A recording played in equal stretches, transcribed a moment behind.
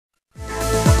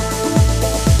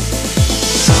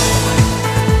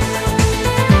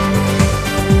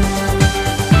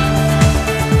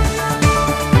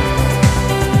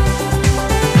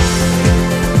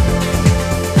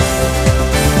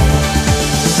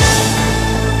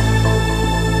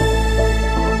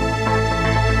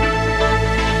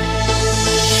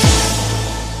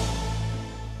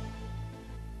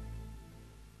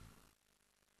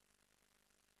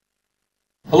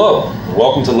and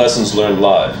welcome to Lessons Learned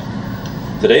Live.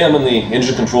 Today I'm in the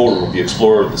engine control room of the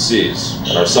Explorer of the Seas,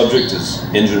 and our subject is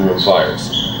engine room fires.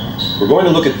 We're going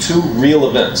to look at two real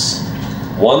events.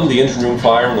 One, the engine room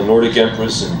fire on the Nordic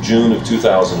Empress in June of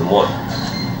 2001,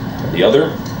 and the other,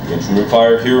 the engine room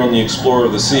fire here on the Explorer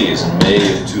of the Seas in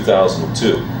May of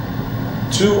 2002.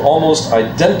 Two almost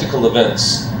identical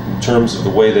events in terms of the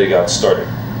way they got started.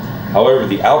 However,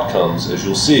 the outcomes, as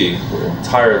you'll see, were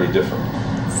entirely different.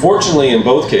 Fortunately, in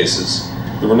both cases,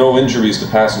 there were no injuries to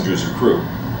passengers or crew.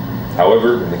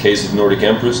 However, in the case of the Nordic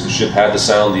Empress, the ship had to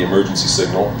sound the emergency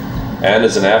signal, and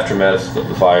as an aftermath of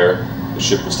the fire, the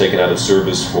ship was taken out of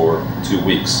service for 2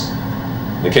 weeks.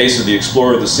 In the case of the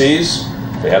Explorer of the Seas,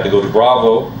 they had to go to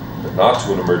Bravo, but not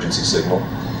to an emergency signal,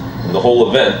 and the whole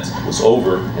event was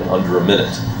over in under a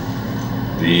minute.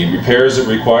 The repairs it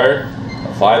required,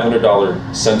 a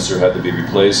 $500 sensor had to be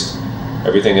replaced.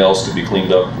 Everything else could be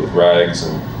cleaned up with rags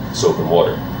and soap and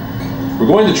water. We're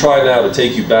going to try now to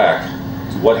take you back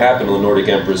to what happened on the Nordic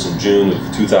Empress in June of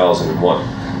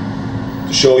 2001,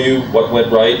 to show you what went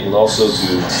right and also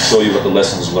to show you what the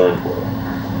lessons learned were.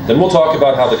 Then we'll talk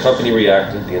about how the company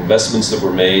reacted, the investments that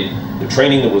were made, the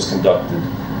training that was conducted,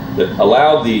 that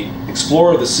allowed the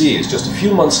Explorer of the Seas just a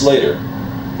few months later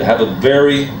to have a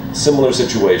very similar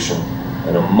situation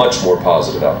and a much more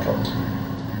positive outcome.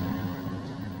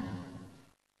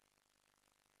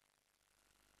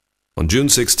 On June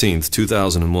 16,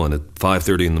 2001, at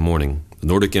 5:30 in the morning, the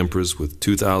Nordic Empress, with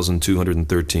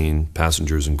 2,213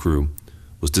 passengers and crew,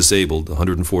 was disabled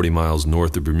 140 miles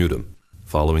north of Bermuda,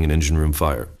 following an engine room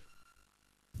fire.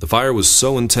 The fire was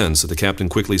so intense that the captain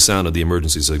quickly sounded the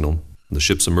emergency signal, and the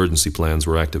ship's emergency plans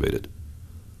were activated.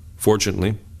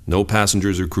 Fortunately, no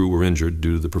passengers or crew were injured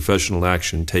due to the professional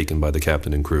action taken by the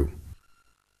captain and crew.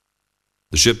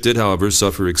 The ship did, however,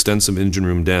 suffer extensive engine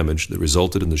room damage that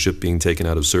resulted in the ship being taken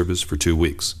out of service for 2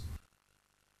 weeks.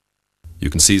 You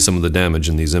can see some of the damage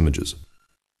in these images.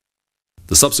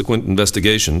 The subsequent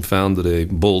investigation found that a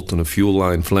bolt on a fuel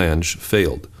line flange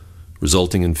failed,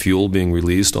 resulting in fuel being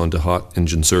released onto hot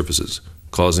engine surfaces,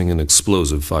 causing an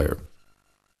explosive fire.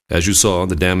 As you saw,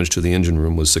 the damage to the engine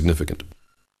room was significant.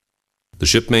 The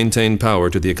ship maintained power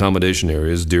to the accommodation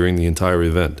areas during the entire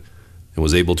event and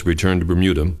was able to return to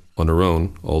Bermuda on her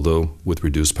own, although with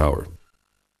reduced power.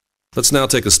 Let's now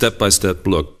take a step-by-step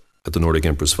look at the Nordic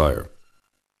Empress fire.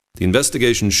 The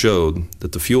investigation showed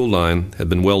that the fuel line had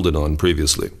been welded on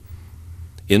previously.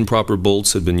 Improper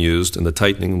bolts had been used and the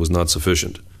tightening was not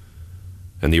sufficient,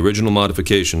 and the original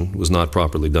modification was not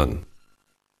properly done.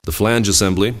 The flange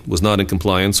assembly was not in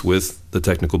compliance with the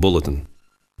technical bulletin.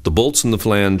 The bolts in the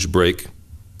flange break,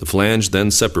 the flange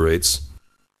then separates,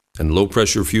 and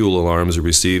low-pressure fuel alarms are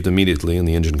received immediately in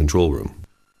the engine control room.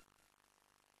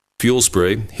 Fuel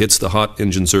spray hits the hot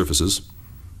engine surfaces,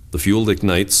 the fuel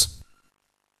ignites,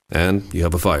 and you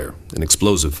have a fire, an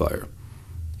explosive fire.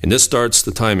 And this starts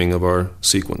the timing of our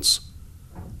sequence.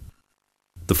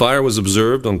 The fire was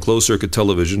observed on closed-circuit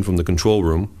television from the control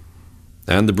room,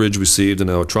 and the bridge received an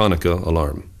electronica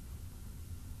alarm.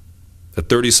 At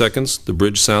 30 seconds, the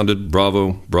bridge sounded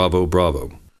Bravo, Bravo,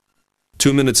 Bravo.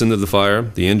 2 minutes into the fire,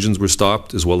 the engines were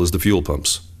stopped as well as the fuel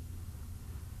pumps.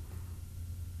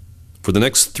 For the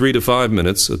next 3 to 5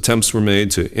 minutes, attempts were made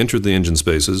to enter the engine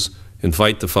spaces and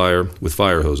fight the fire with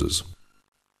fire hoses.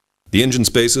 The engine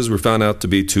spaces were found out to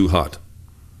be too hot.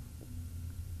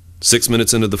 6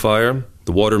 minutes into the fire,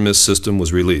 the water mist system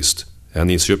was released, and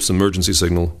the ship's emergency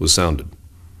signal was sounded.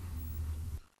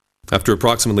 After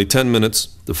approximately 10 minutes,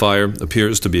 the fire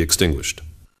appears to be extinguished.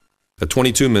 At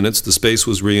 22 minutes, the space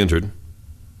was re-entered.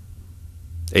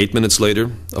 8 minutes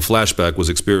later, a flashback was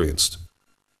experienced.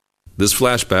 This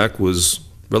flashback was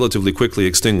relatively quickly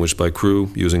extinguished by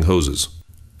crew using hoses.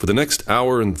 For the next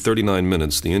hour and 39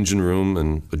 minutes, the engine room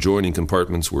and adjoining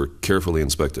compartments were carefully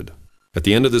inspected. At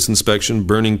the end of this inspection,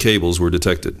 burning cables were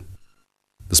detected.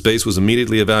 The space was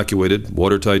immediately evacuated,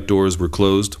 watertight doors were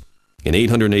closed, and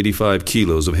 885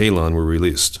 kilos of halon were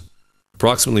released.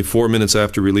 Approximately 4 minutes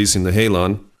after releasing the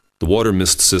halon, the water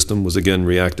mist system was again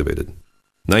reactivated.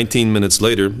 19 minutes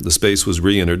later, the space was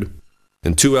re-entered,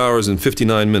 and 2 hours and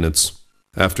 59 minutes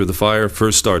after the fire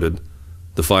first started,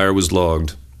 the fire was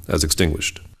logged as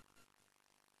extinguished.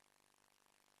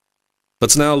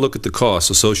 Let's now look at the costs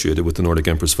associated with the Nordic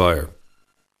Empress fire.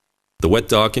 The wet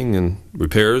docking and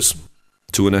repairs,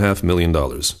 $2.5 million.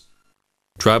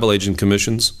 Travel agent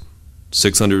commissions,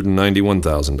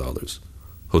 $691,000.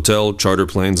 Hotel, charter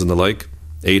planes, and the like,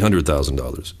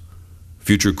 $800,000.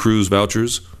 Future cruise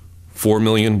vouchers,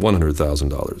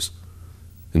 $4,100,000.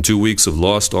 In 2 weeks of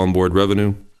lost onboard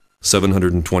revenue,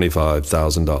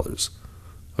 $725,000.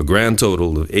 a grand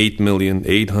total of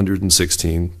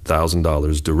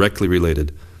 $8,816,000 directly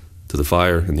related to the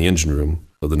fire in the engine room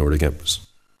of the Nordic Empress.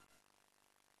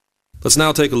 Let's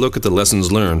now take a look at the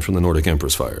lessons learned from the Nordic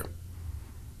Empress fire.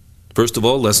 First of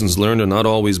all, lessons learned are not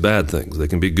always bad things. They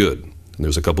can be good, and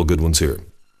there's a couple good ones here.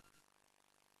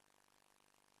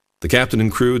 The captain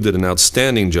and crew did an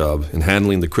outstanding job in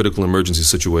handling the critical emergency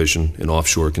situation in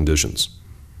offshore conditions.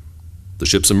 The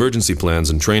ship's emergency plans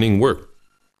and training worked.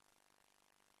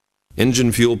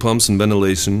 Engine fuel pumps and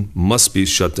ventilation must be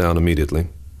shut down immediately.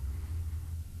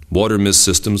 Water mist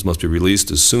systems must be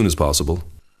released as soon as possible.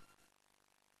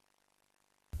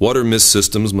 Water mist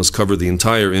systems must cover the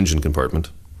entire engine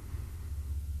compartment.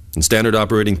 And standard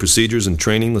operating procedures and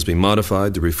training must be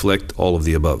modified to reflect all of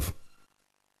the above.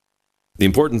 The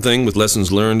important thing with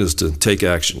lessons learned is to take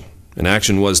action, and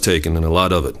action was taken, and a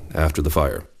lot of it, after the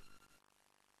fire.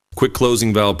 A quick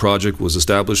closing valve project was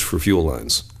established for fuel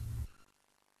lines.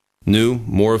 New,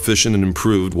 more efficient and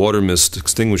improved water mist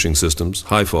extinguishing systems,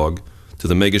 Hifog, to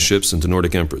the megaships and to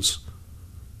Nordic Empress.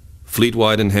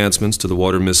 Fleet-wide enhancements to the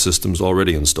water mist systems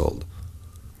already installed.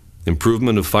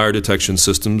 Improvement of fire detection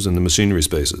systems in the machinery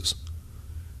spaces.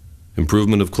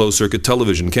 Improvement of closed-circuit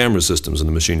television camera systems in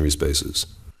the machinery spaces.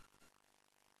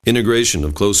 Integration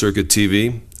of closed-circuit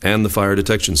TV and the fire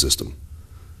detection system.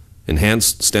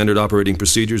 Enhanced standard operating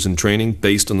procedures and training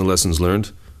based on the lessons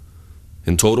learned.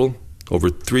 In total, over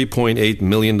 $3.8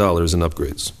 million in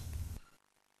upgrades.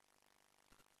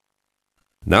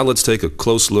 Now let's take a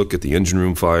close look at the engine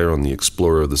room fire on the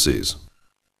Explorer of the Seas.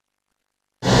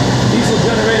 Diesel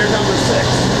generator number 6.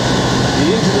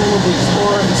 The engine room of the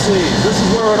Explorer of the Seas. This is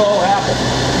where it all happened.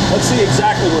 Let's see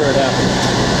exactly where it happened.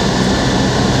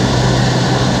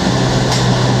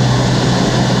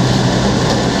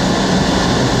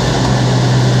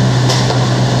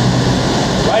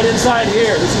 Right inside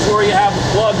here, this is where you have the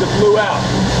plug that blew out.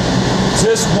 It's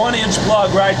this 1-inch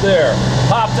plug right there,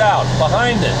 popped out.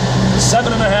 Behind it,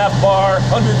 7.5 bar,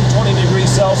 120 degrees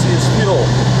Celsius fuel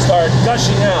started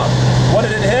gushing out. What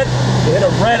did it hit? It hit a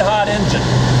red-hot engine.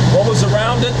 What was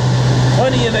around it?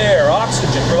 Plenty of air,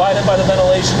 oxygen provided by the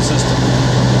ventilation system.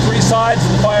 The 3 sides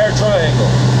of the fire triangle.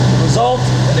 The result,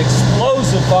 an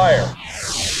explosive fire.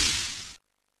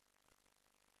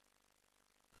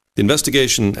 The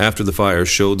investigation after the fire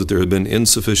showed that there had been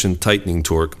insufficient tightening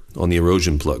torque on the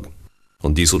erosion plug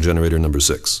on diesel generator number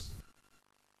 6.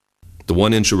 The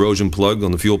 1-inch erosion plug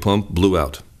on the fuel pump blew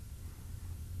out.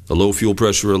 A low fuel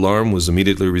pressure alarm was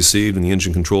immediately received in the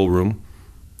engine control room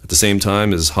at the same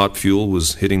time as hot fuel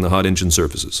was hitting the hot engine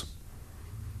surfaces.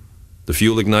 The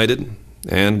fuel ignited,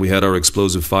 and we had our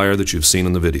explosive fire that you've seen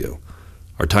in the video.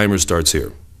 Our timer starts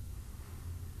here.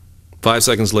 5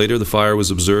 seconds later, the fire was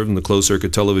observed in the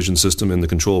closed-circuit television system in the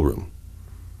control room.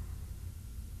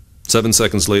 7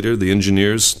 seconds later, the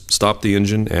engineers stopped the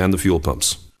engine and the fuel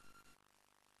pumps.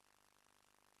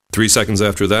 3 seconds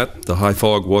after that, the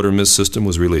Hifog water mist system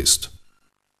was released.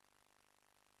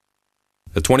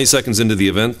 At 20 seconds into the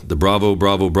event, the Bravo,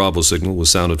 Bravo, Bravo signal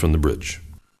was sounded from the bridge.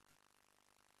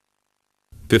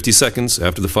 50 seconds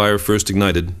after the fire first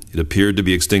ignited, it appeared to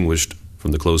be extinguished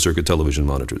from the closed-circuit television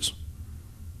monitors.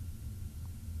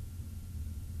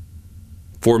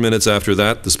 4 minutes after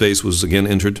that, the space was again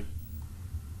entered.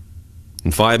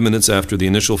 And 5 minutes after the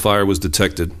initial fire was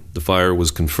detected, the fire was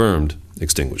confirmed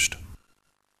extinguished.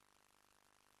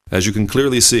 As you can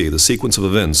clearly see, the sequence of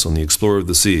events on the Explorer of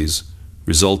the Seas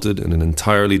resulted in an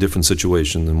entirely different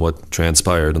situation than what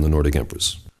transpired on the Nordic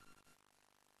Empress.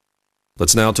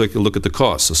 Let's now take a look at the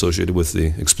costs associated with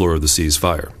the Explorer of the Seas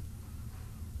fire.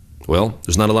 Well,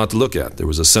 there's not a lot to look at. There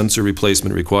was a sensor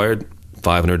replacement required,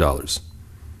 $500.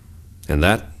 And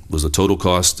that was the total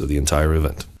cost of the entire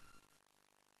event.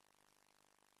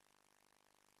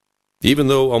 Even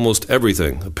though almost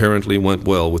everything apparently went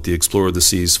well with the Explorer of the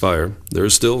Seas fire, there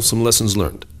are still some lessons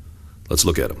learned. Let's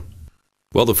look at them.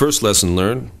 Well, the first lesson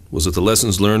learned was that the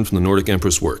lessons learned from the Nordic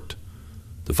Empress worked.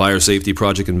 The fire safety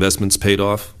project investments paid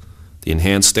off, the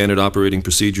enhanced standard operating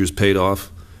procedures paid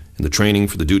off, and the training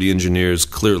for the duty engineers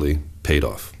clearly paid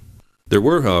off. There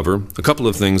were, however, a couple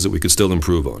of things that we could still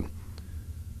improve on.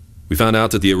 We found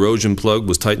out that the erosion plug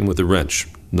was tightened with a wrench.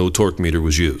 No torque meter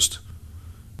was used.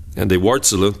 And a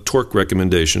Wärtsilä torque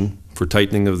recommendation for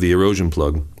tightening of the erosion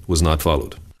plug was not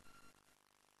followed.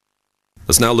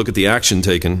 Let's now look at the action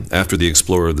taken after the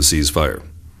Explorer of the Seas fire.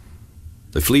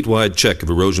 A fleet-wide check of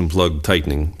erosion plug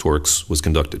tightening torques was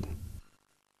conducted.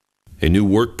 A new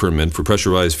work permit for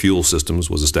pressurized fuel systems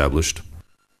was established.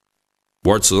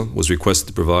 Wärtsilä was requested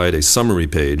to provide a summary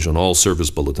page on all service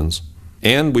bulletins,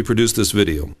 and we produced this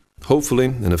video, hopefully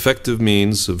an effective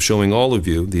means of showing all of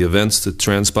you the events that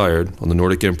transpired on the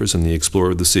Nordic Empress and the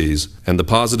Explorer of the Seas, and the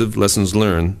positive lessons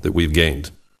learned that we've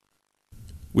gained.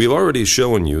 We have already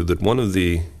shown you that one of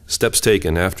the steps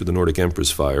taken after the Nordic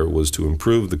Empress fire was to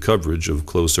improve the coverage of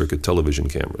closed-circuit television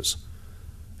cameras.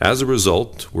 As a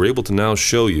result, we're able to now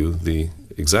show you the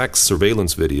exact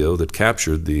surveillance video that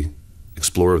captured the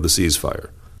Explorer of the Seas fire.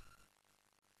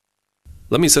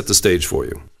 Let me set the stage for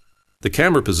you. The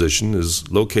camera position is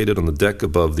located on the deck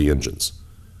above the engines.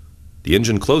 The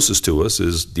engine closest to us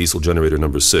is diesel generator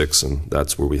number 6, and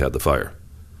that's where we had the fire.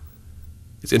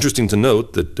 It's interesting to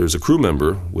note that there's a crew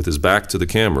member with his back to the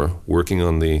camera working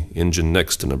on the engine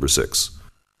next to number 6.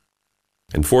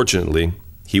 And fortunately,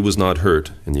 he was not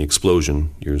hurt in the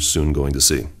explosion you're soon going to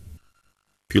see.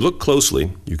 If you look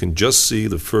closely, you can just see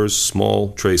the first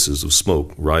small traces of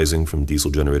smoke rising from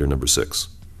diesel generator number 6.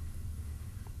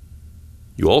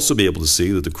 You'll also be able to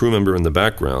see that the crew member in the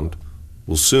background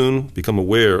will soon become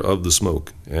aware of the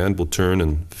smoke and will turn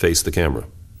and face the camera.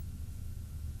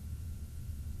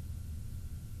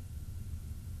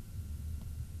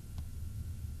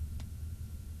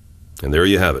 And there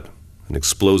you have it, an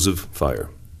explosive fire.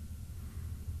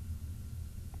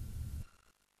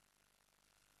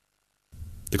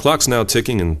 The clock's now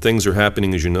ticking and things are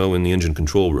happening, as you know, in the engine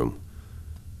control room.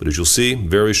 But as you'll see,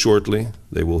 very shortly,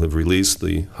 they will have released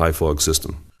the Hifog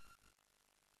system.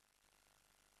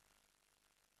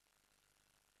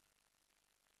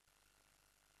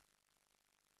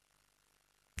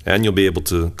 And you'll be able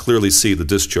to clearly see the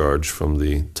discharge from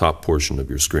the top portion of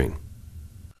your screen.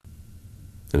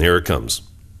 And here it comes.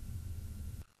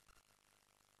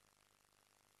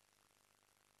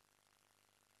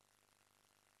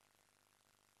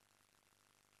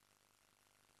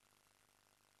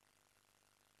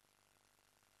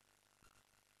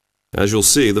 As you'll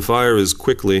see, the fire is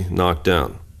quickly knocked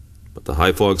down, but the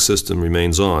Hifog system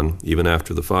remains on even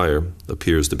after the fire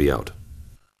appears to be out.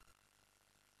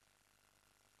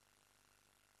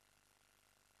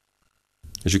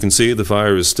 As you can see, the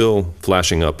fire is still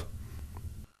flashing up.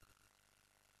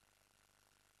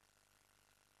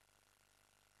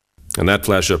 And that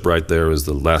flash up right there is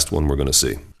the last one we're going to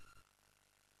see.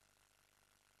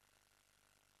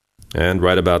 And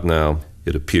right about now,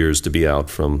 it appears to be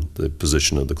out from the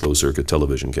position of the closed-circuit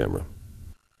television camera.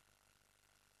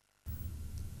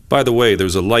 By the way,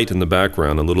 there's a light in the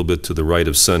background a little bit to the right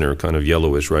of center, kind of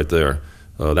yellowish right there.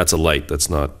 That's a light, that's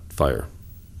not fire.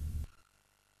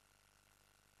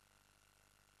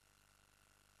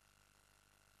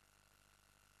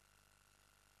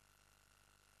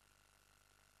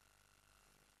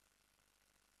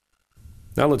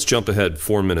 Now let's jump ahead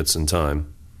 4 minutes in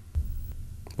time,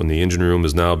 when the engine room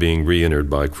is now being re-entered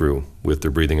by crew with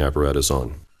their breathing apparatus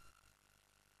on.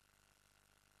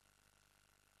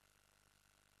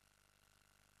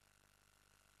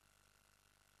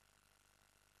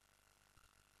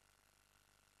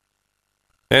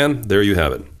 And there you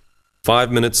have it.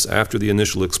 5 minutes after the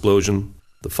initial explosion,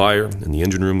 the fire in the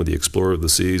engine room of the Explorer of the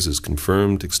Seas is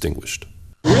confirmed extinguished.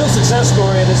 The real success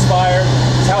story of this fire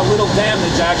is how little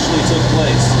damage actually took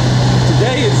place.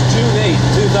 Today is June 8,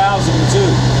 2002,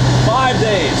 5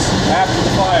 days after the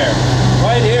fire.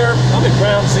 Right here, I'm at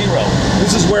ground zero.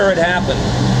 This is where it happened.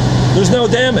 There's no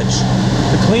damage.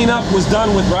 The cleanup was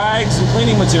done with rags and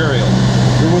cleaning material.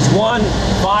 There was one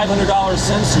 $500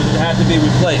 sensor that had to be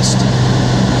replaced.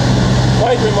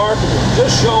 Quite remarkable,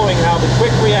 just showing how the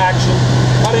quick reaction,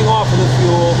 cutting off of the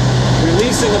fuel,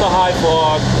 releasing of the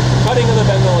Hifog, cutting of the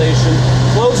ventilation,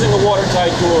 closing the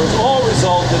watertight doors, all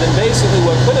resulted in basically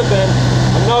what could have been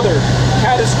another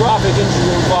catastrophic engine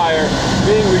room fire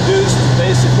being reduced to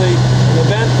basically an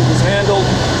event that was handled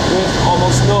with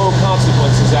almost no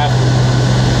consequences after.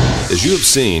 As you have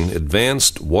seen,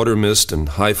 advanced water mist and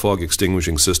Hifog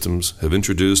extinguishing systems have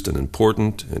introduced an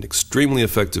important and extremely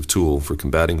effective tool for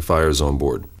combating fires on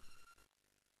board.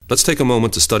 Let's take a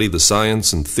moment to study the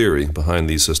science and theory behind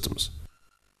these systems.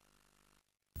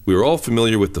 We are all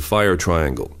familiar with the fire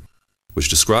triangle, which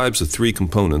describes the three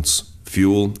components,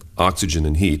 fuel, oxygen,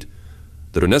 and heat,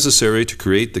 that are necessary to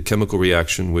create the chemical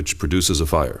reaction which produces a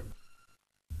fire.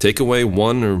 Take away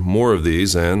one or more of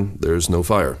these and there's no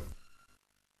fire.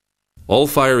 All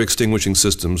fire extinguishing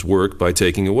systems work by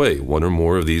taking away one or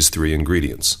more of these three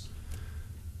ingredients.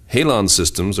 Halon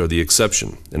systems are the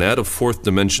exception and add a fourth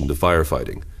dimension to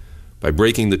firefighting by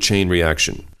breaking the chain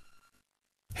reaction.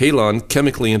 Halon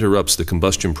chemically interrupts the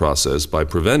combustion process by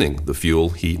preventing the fuel,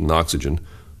 heat, and oxygen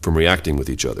from reacting with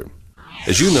each other.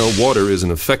 As you know, water is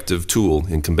an effective tool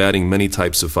in combating many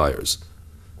types of fires.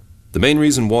 The main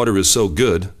reason water is so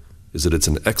good is that it's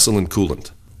an excellent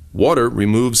coolant. Water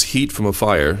removes heat from a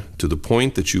fire to the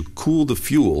point that you cool the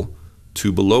fuel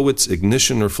to below its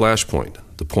ignition or flash point,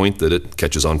 the point that it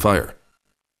catches on fire.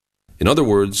 In other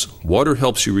words, water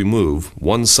helps you remove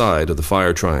one side of the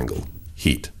fire triangle,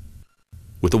 heat.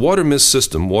 With the water mist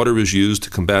system, water is used to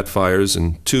combat fires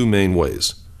in two main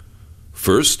ways.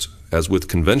 First, as with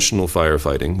conventional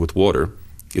firefighting with water,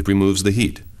 it removes the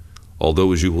heat,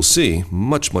 although as you will see,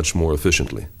 much more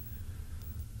efficiently.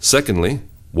 Secondly,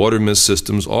 water mist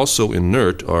systems also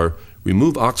inert or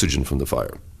remove oxygen from the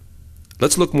fire.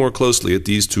 Let's look more closely at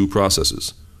these two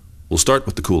processes. We'll start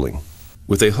with the cooling.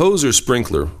 With a hose or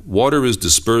sprinkler, water is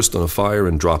dispersed on a fire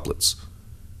in droplets.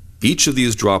 Each of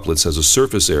these droplets has a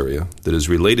surface area that is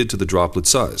related to the droplet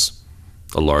size.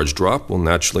 A large drop will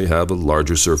naturally have a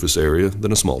larger surface area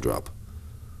than a small drop.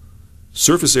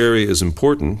 Surface area is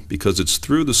important because it's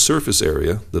through the surface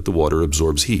area that the water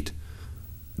absorbs heat.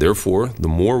 Therefore, the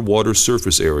more water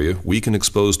surface area we can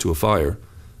expose to a fire,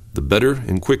 the better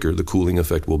and quicker the cooling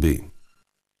effect will be.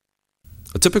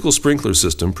 A typical sprinkler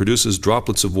system produces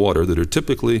droplets of water that are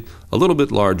typically a little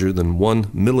bit larger than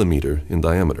 1 millimeter in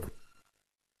diameter.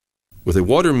 With a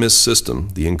water mist system,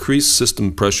 the increased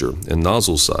system pressure and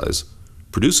nozzle size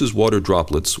produces water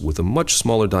droplets with a much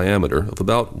smaller diameter of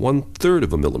about 1/3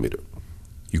 of a millimeter.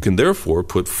 You can therefore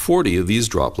put 40 of these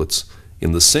droplets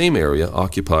in the same area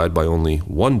occupied by only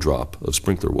 1 drop of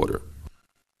sprinkler water.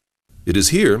 It is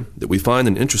here that we find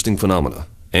an interesting phenomena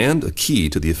and a key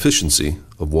to the efficiency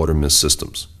of water mist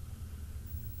systems.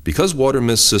 Because water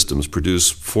mist systems produce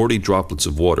 40 droplets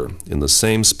of water in the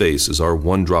same space as our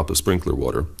 1 drop of sprinkler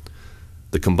water,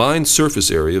 the combined surface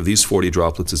area of these 40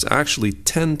 droplets is actually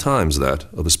 10 times that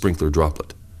of a sprinkler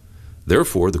droplet.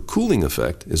 Therefore, the cooling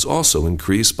effect is also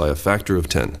increased by a factor of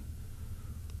 10.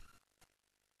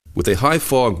 With a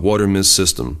Hifog water mist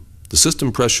system, the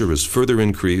system pressure is further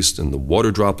increased and the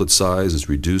water droplet size is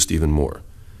reduced even more.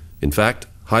 In fact,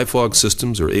 Hifog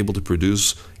systems are able to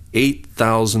produce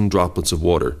 8,000 droplets of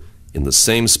water in the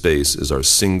same space as our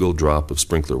single drop of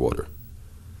sprinkler water.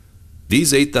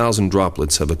 These 8,000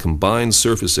 droplets have a combined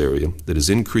surface area that is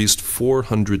increased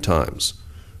 400 times,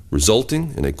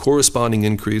 resulting in a corresponding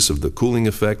increase of the cooling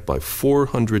effect by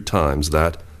 400 times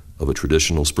that of a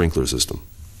traditional sprinkler system.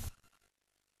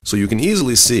 So you can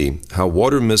easily see how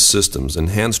water mist systems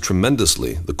enhance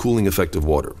tremendously the cooling effect of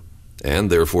water, and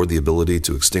therefore the ability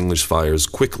to extinguish fires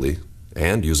quickly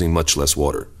and using much less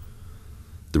water.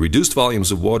 The reduced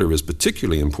volumes of water is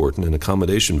particularly important in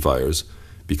accommodation fires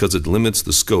because it limits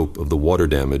the scope of the water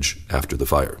damage after the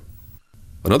fire.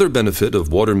 Another benefit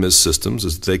of water mist systems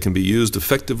is that they can be used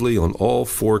effectively on all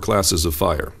 4 classes of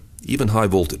fire, even high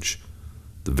voltage.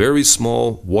 The very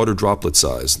small water droplet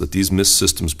size that these mist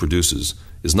systems produces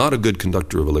is not a good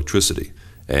conductor of electricity,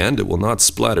 and it will not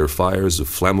splatter fires of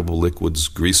flammable liquids,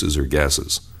 greases, or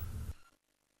gases.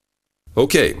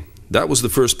 Okay, that was the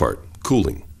first part,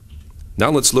 cooling. Now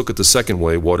let's look at the second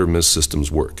way water mist systems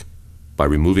work, by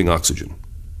removing oxygen.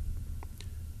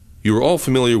 You are all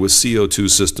familiar with CO2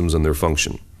 systems and their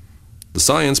function. The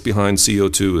science behind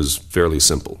CO2 is fairly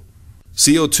simple.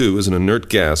 CO2 is an inert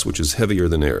gas which is heavier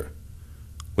than air.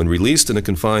 When released in a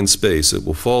confined space, it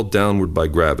will fall downward by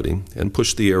gravity and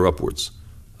push the air upwards,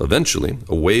 eventually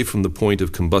away from the point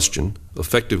of combustion,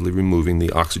 effectively removing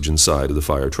the oxygen side of the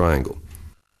fire triangle.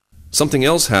 Something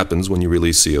else happens when you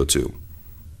release CO2.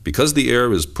 Because the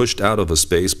air is pushed out of a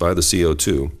space by the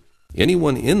CO2,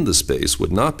 anyone in the space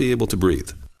would not be able to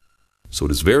breathe. So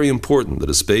it is very important that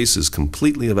a space is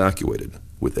completely evacuated,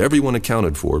 with everyone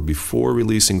accounted for before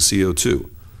releasing CO2.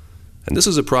 And this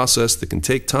is a process that can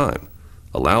take time,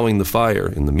 allowing the fire,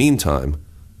 in the meantime,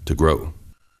 to grow.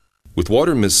 With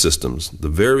water mist systems, the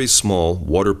very small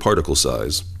water particle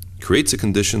size creates a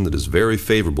condition that is very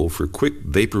favorable for quick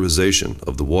vaporization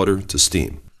of the water to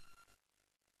steam.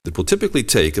 It will typically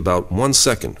take about 1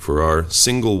 second for our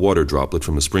single water droplet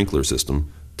from a sprinkler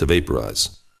system to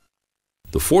vaporize.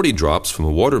 The 40 drops from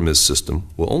a water mist system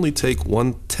will only take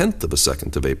 1/10 of a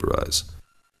second to vaporize.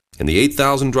 And the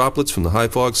 8,000 droplets from the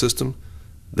Hifog system,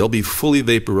 they'll be fully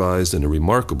vaporized in a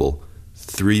remarkable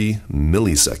 3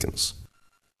 milliseconds.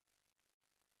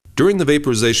 During the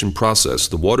vaporization process,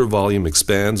 the water volume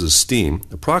expands as steam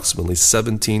approximately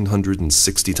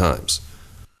 1,760 times.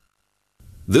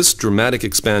 This dramatic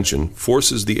expansion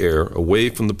forces the air away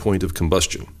from the point of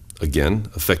combustion, again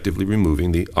effectively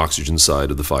removing the oxygen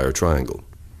side of the fire triangle.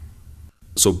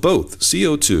 So both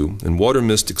CO2 and water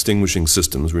mist extinguishing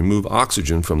systems remove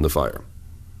oxygen from the fire.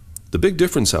 The big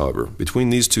difference, however,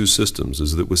 between these two systems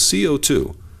is that with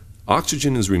CO2,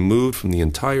 oxygen is removed from the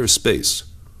entire space,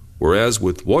 whereas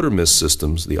with water mist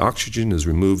systems, the oxygen is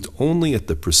removed only at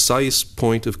the precise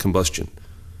point of combustion.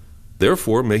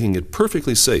 therefore making it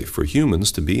perfectly safe for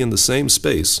humans to be in the same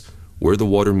space where the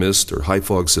water mist or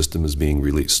Hifog system is being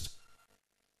released.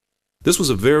 This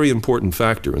was a very important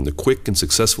factor in the quick and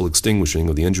successful extinguishing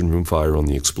of the engine room fire on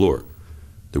the Explorer.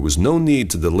 There was no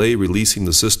need to delay releasing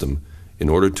the system in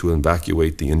order to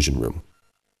evacuate the engine room.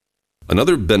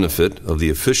 Another benefit of the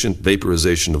efficient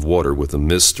vaporization of water with a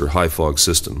mist or Hifog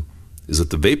system is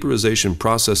that the vaporization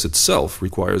process itself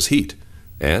requires heat,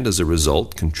 and as a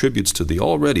result contributes to the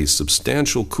already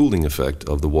substantial cooling effect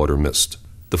of the water mist.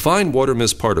 The fine water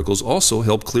mist particles also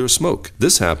help clear smoke.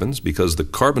 This happens because the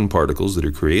carbon particles that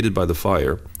are created by the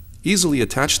fire easily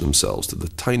attach themselves to the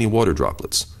tiny water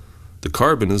droplets. The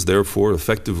carbon is therefore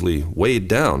effectively weighed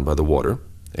down by the water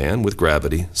and, with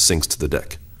gravity, sinks to the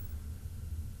deck.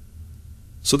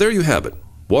 So there you have it,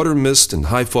 water mist and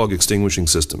Hifog extinguishing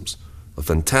systems, a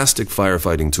fantastic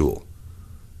firefighting tool.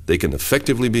 They can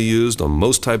effectively be used on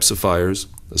most types of fires,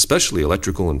 especially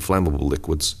electrical and flammable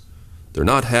liquids. They're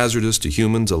not hazardous to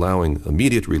humans, allowing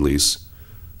immediate release.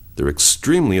 They're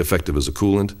extremely effective as a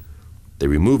coolant. They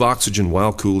remove oxygen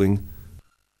while cooling.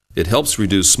 It helps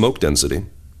reduce smoke density.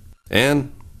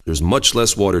 And there's much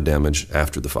less water damage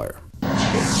after the fire.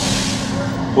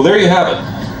 Well, there you have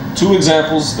it. 2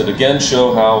 examples that again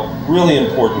show how really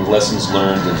important lessons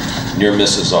learned and near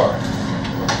misses are.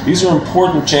 These are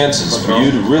important chances for you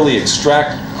to really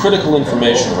extract critical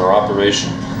information in our operation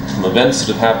from events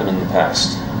that have happened in the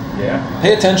past.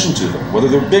 Pay attention to them, whether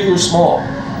they're big or small.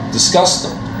 Discuss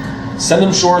them. Send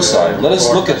them shoreside. Let us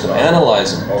look at them,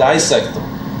 analyze them, dissect them.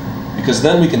 Because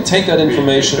then we can take that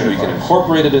information, we can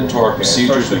incorporate it into our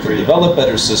procedures, we can develop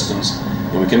better systems,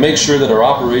 and we can make sure that our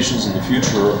operations in the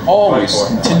future are always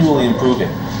continually improving,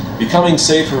 becoming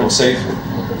safer and safer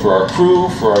for our crew,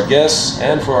 for our guests,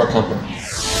 and for our company.